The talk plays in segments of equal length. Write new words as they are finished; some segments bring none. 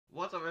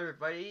What's up,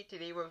 everybody?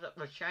 Today we're up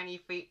with Shiny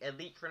Fate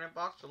Elite Trainer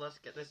Box, so let's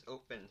get this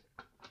open.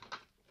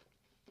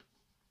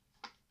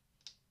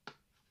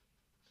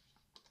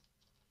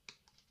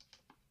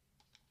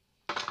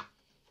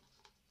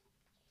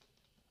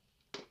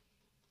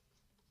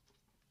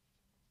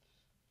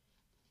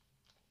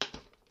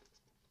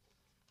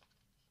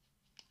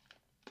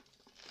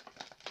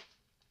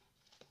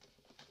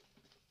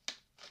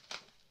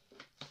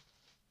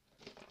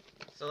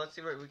 So let's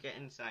see what we get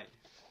inside.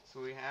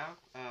 So we have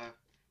a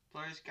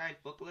Player's Guide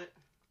booklet.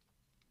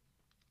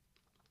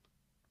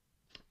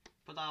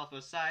 Put that off to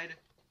the side.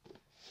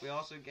 We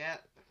also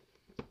get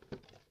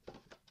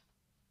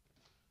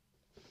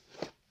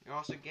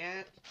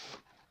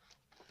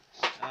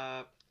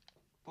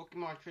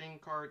Pokemon Trading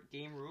Card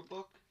Game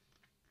Rulebook.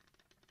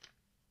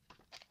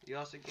 You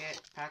also get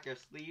a pack of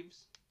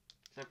sleeves,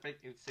 separate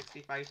in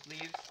 65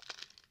 sleeves.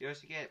 You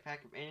also get a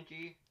pack of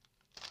energy,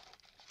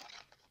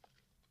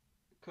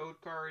 code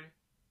card,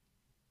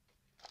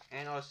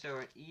 and also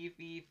an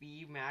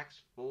EVV Max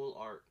full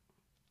art,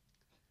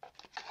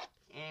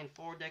 and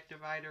 4 deck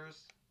dividers,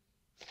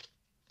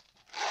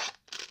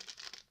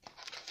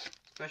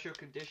 special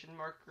condition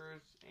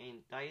markers and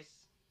dice,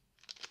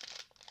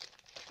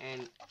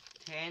 and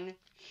 10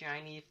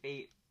 Shiny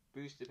Fate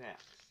booster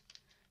packs.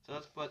 So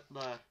let's put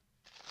the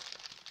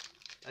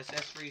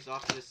accessories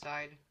off to the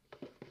side.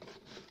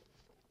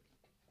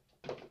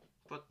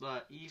 Put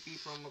the EV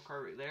promo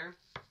card right there.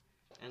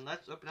 And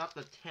let's open up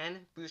the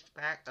 10 booster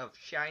pack of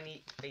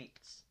Shiny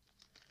Fates.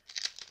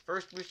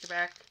 First booster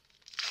pack.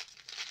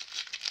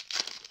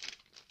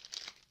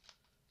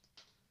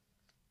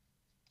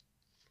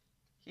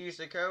 Here's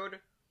the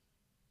code.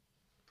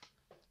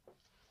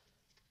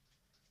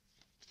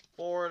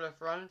 4 to the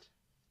front.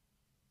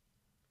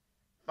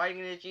 Fighting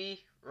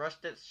Energy,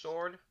 Rusted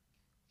Sword,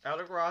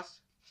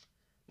 Eldergross,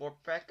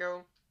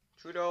 Morpeko,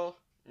 Trudeau,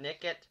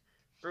 Nickit,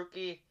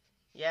 Brookie,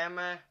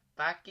 Yama,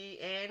 Baki,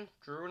 and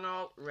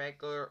Drunal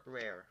regular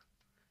rare.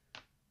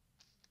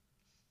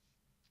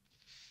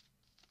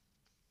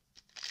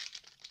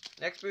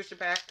 Next booster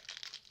pack.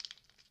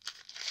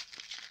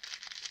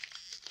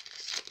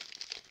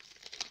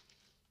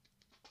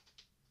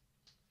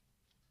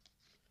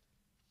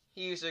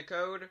 Here's the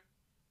code.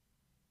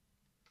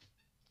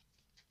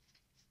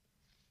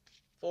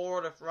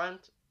 4 to the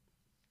front.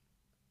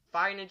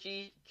 Fire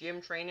Energy,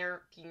 Gym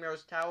Trainer, Team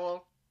Rose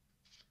Towel,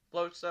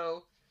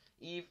 Floatzo,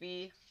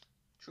 Eevee,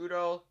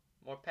 Trudeau,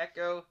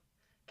 Morpeko,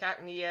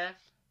 Cacnea,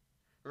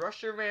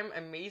 Rusher-Rim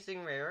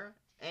Amazing Rare,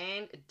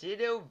 and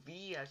Ditto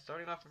V.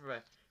 Starting off with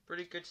a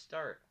pretty good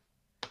start.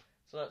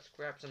 So let's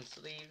grab some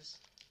sleeves.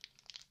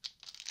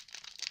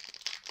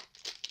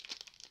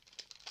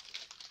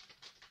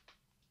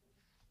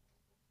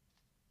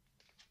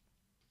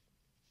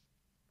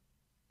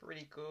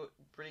 Pretty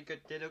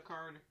good Ditto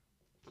card.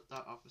 Put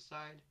that off the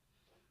side.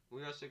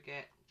 We also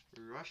get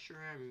Rusher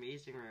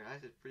Amazing Rare.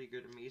 That's a pretty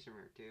good Amazing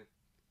Rare too.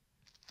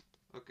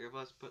 Okay,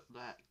 let's put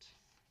that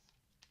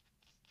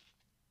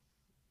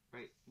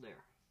right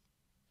there.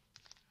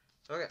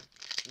 Okay,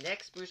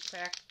 next booster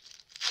pack.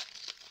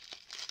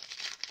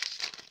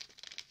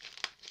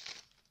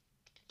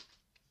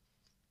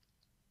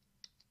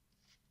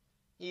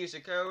 Here's the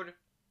code.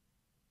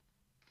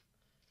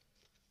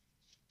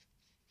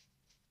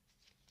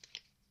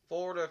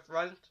 4 to the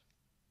front.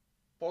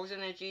 Poison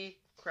Energy,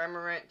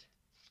 Cramorant,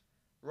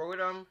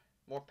 Rotom,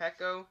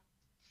 Morpeko,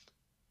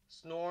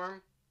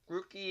 Snorm,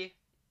 Grookey,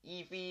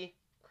 Eevee,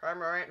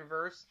 Cramorant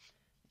Reverse,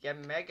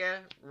 Mega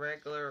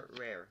regular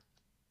rare.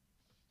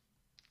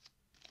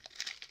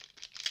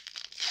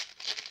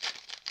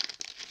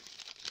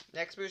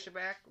 Next booster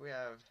pack, we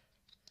have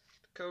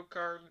the code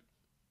card.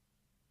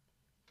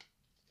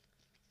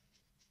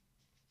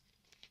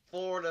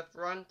 4 to the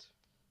front.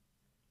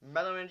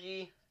 Metal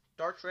Energy,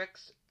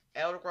 Dartrix,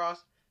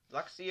 Eldergross,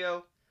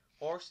 Luxio,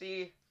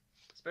 Horsey,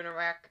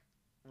 Spinarak,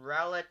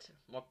 Rowlet,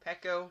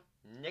 Morpeko,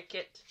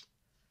 Nickit.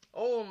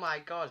 Oh my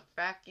god,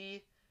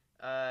 Baki,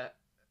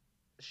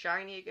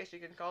 Shiny, I guess you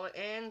can call it,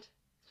 and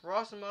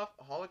Frosmoth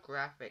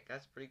Holographic.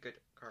 That's a pretty good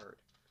card.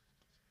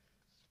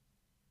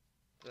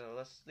 So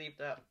let's leave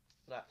that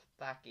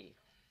Baki.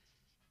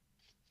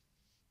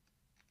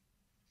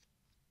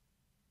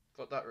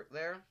 Put that right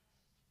there,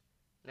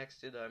 next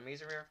to the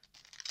Amazing Rare.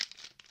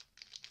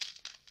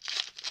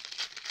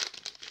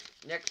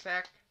 Next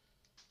pack.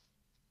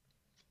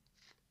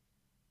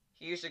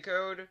 Here's the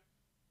code.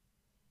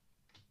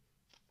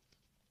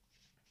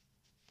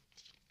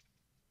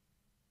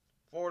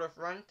 4 to the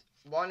front.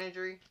 One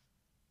Injury,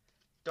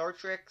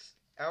 Dartrix,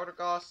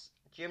 Eldergoss,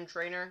 Gym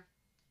Trainer,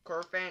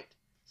 Corfant,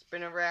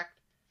 Spinarak,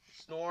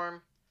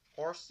 Snorm,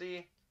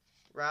 Horsey,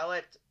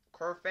 Rowlet,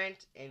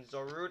 Corfant, and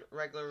Zorud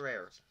regular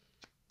rares.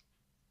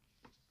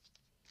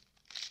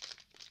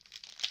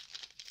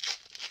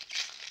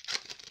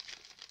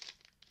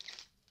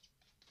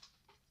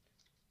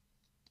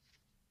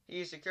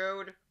 Here's the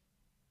code.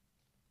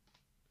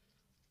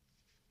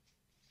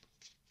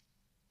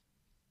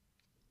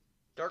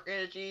 Dark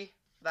Energy,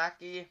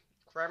 Baki,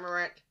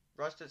 Cramorant,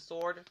 Rusted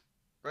Sword,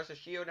 Rusted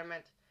Shield,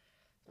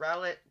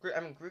 Rowlet,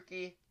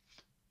 Grookey,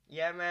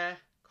 Yama,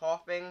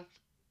 Coughing,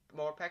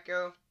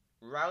 Morpeko,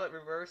 Rowlet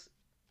Reverse,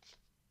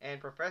 and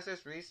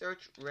Professor's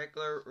Research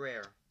Regular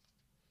Rare.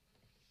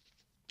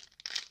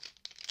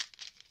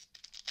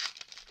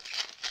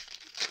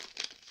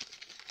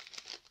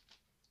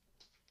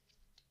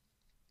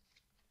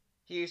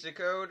 Here's the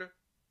code.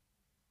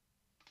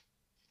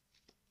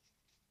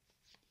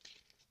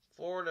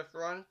 For the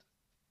front,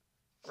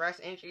 Grass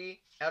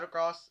Energy,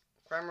 Eldercross,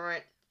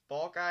 Cramorant,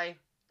 Ball Guy,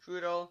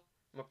 Trudel,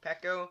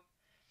 Morpeko,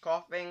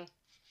 Coughing,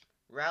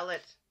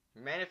 Rowlet,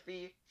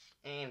 Manaphy,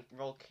 and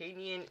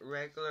Volcanion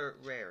Regular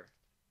Rare.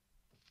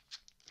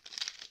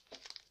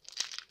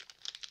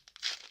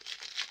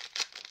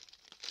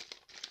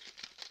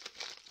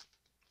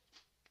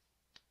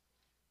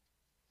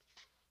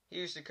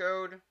 Here's the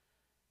code.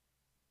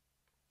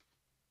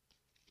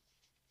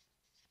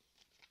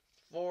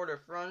 For the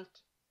front,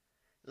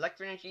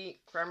 Electric Energy,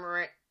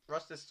 Cramorant,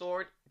 Rusted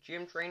Sword,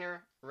 Gym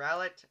Trainer,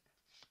 Rowlet,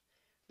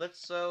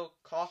 Blitzo,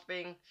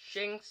 Coughing,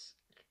 Shinx,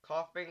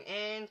 Coughing,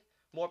 and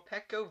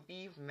Morpeko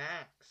V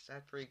Max.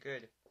 That's pretty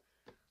good.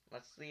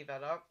 Let's leave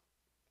that up.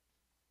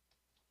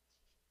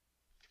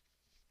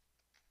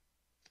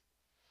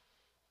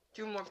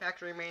 Two more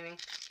packs remaining.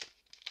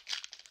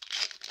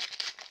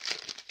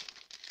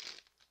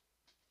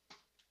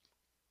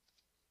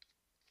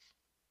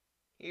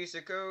 Here's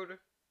the code.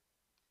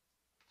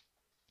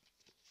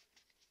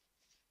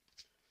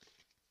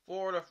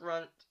 For the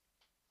front,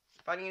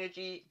 Fighting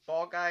Energy,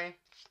 Ball Guy,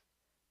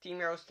 Team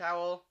Hero's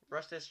Towel,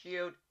 Rusted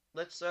Shield,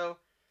 Blitzo,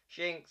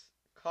 Shinx,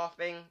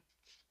 Coughing,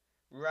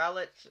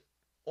 Rowlet,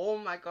 oh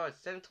my god,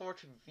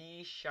 Torch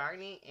V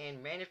Shiny,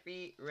 and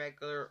Manaphy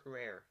Regular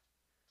Rare.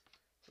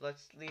 So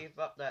let's leave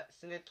up that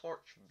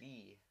Torch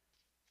V.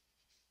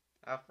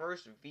 Our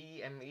first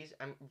V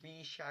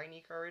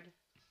Shiny card.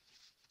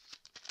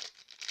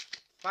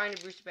 Find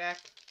a booster pack.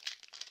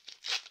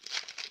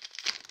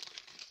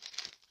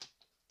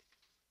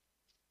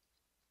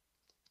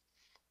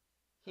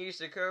 Here's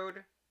the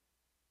code.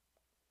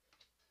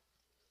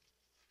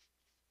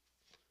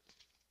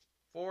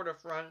 For the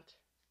front,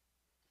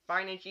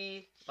 Fighting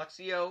Energy,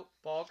 Luxio,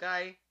 Ball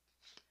Guy,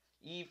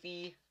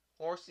 Eevee,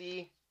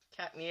 Horsey,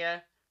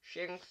 Cacnea,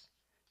 Shinx,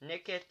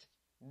 Nickit,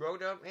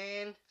 Rotom,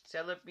 and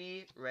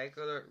Celebi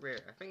Regular Rare.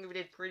 I think we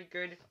did pretty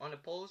good on the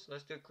polls.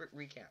 Let's do a quick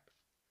recap.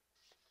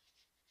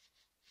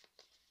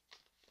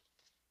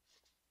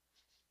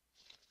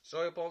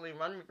 So we pulled only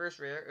one reverse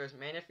rare. It was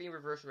Manaphy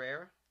Reverse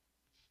Rare.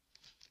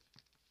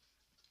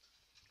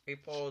 We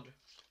pulled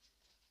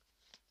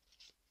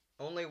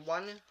only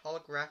one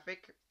holographic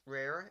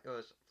rare. It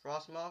was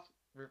Frostmoth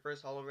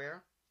Reverse Holo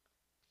Rare.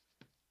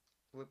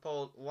 We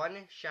pulled one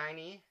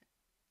shiny,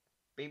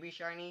 baby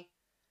shiny.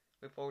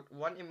 We pulled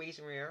one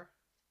amazing rare.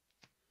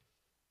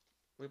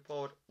 We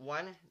pulled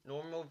one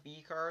normal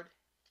V card.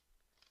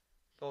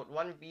 Pulled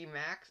one V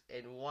Max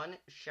and one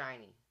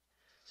shiny.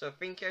 So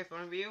thank you guys for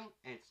the video,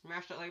 and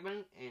smash that like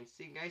button, and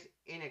see you guys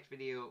in the next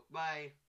video. Bye.